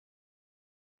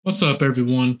What's up,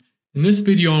 everyone? In this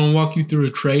video, I'm going to walk you through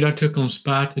a trade I took on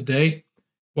SPY today.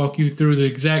 Walk you through the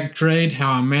exact trade,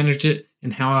 how I managed it,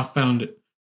 and how I found it.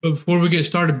 But before we get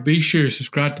started, be sure to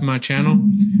subscribe to my channel,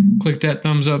 click that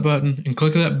thumbs up button, and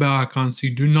click that bell icon so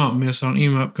you do not miss on any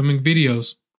of my upcoming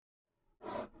videos.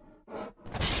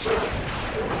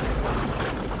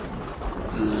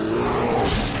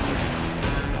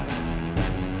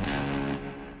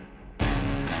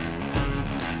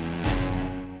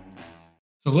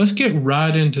 So let's get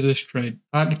right into this trade.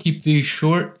 I like to keep these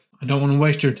short. I don't want to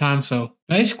waste your time. So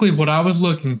basically what I was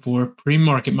looking for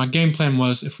pre-market, my game plan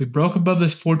was if we broke above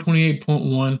this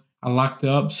 428.1, I like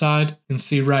the upside. You can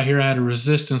see right here I had a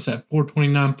resistance at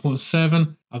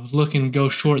 429.7. I was looking to go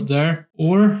short there,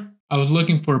 or I was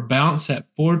looking for a bounce at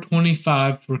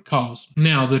 425 for calls.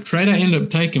 Now, the trade I ended up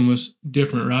taking was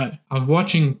different, right? I was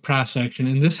watching price action,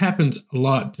 and this happens a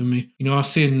lot to me. You know, I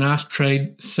see a nice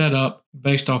trade set up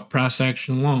based off price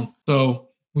action alone. So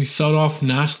we sold off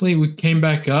nicely. We came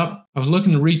back up. I was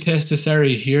looking to retest this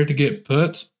area here to get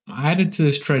puts. I added to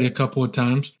this trade a couple of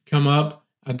times. Come up,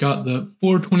 I got the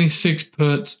 426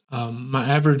 puts. My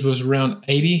average was around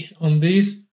 80 on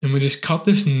these. And we just caught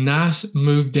this nice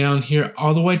move down here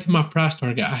all the way to my price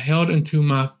target. I held until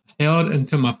my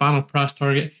final price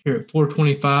target here at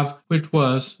 425, which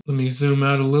was, let me zoom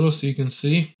out a little so you can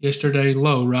see, yesterday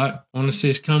low, right? I want to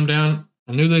see us come down.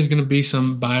 I knew there's going to be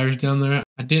some buyers down there.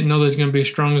 I didn't know there's going to be as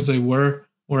strong as they were,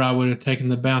 or I would have taken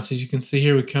the bounce. As you can see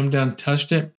here, we come down,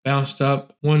 touched it, bounced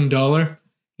up $1.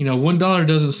 You know, $1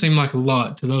 doesn't seem like a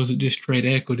lot to those that just trade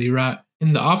equity, right?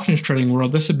 In the options trading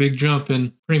world, that's a big jump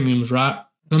in premiums, right?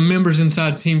 Some members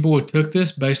inside Team Boy took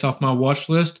this based off my watch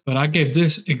list, but I gave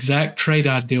this exact trade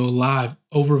ideal live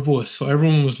over voice. So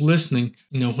everyone was listening,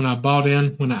 you know, when I bought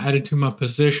in, when I added to my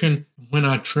position, when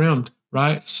I trimmed,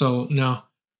 right? So now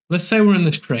let's say we're in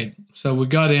this trade. So we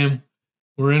got in,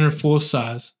 we're in our full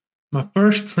size. My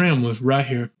first trim was right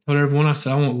here. I told everyone, I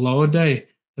said, I want low a day.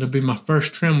 It'll be my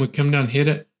first trim. We come down, hit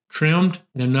it, trimmed,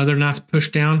 and another nice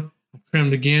push down. I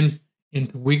trimmed again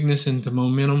into weakness, into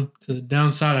momentum. To the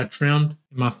downside, I trimmed.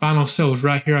 And my final sell was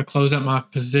right here. I closed out my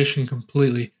position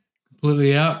completely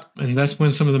out. And that's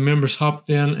when some of the members hopped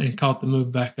in and caught the move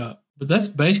back up. But that's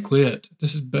basically it.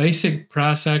 This is basic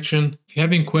price action. If you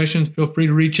have any questions, feel free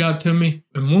to reach out to me.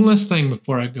 And one last thing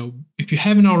before I go. If you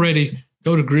haven't already,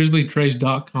 go to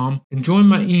grizzlytrades.com and join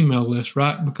my email list,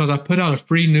 right? Because I put out a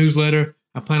free newsletter.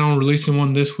 I plan on releasing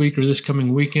one this week or this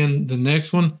coming weekend, the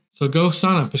next one. So go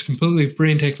sign up. It's completely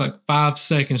free and takes like 5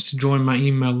 seconds to join my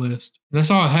email list. And that's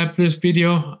all I have for this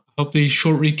video. I hope these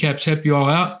short recaps help you all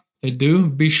out. If they do,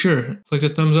 be sure, click the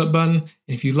thumbs up button. And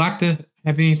if you'd like to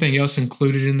have anything else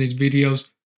included in these videos,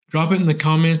 drop it in the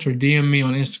comments or DM me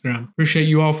on Instagram. Appreciate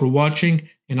you all for watching,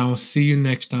 and I will see you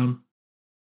next time.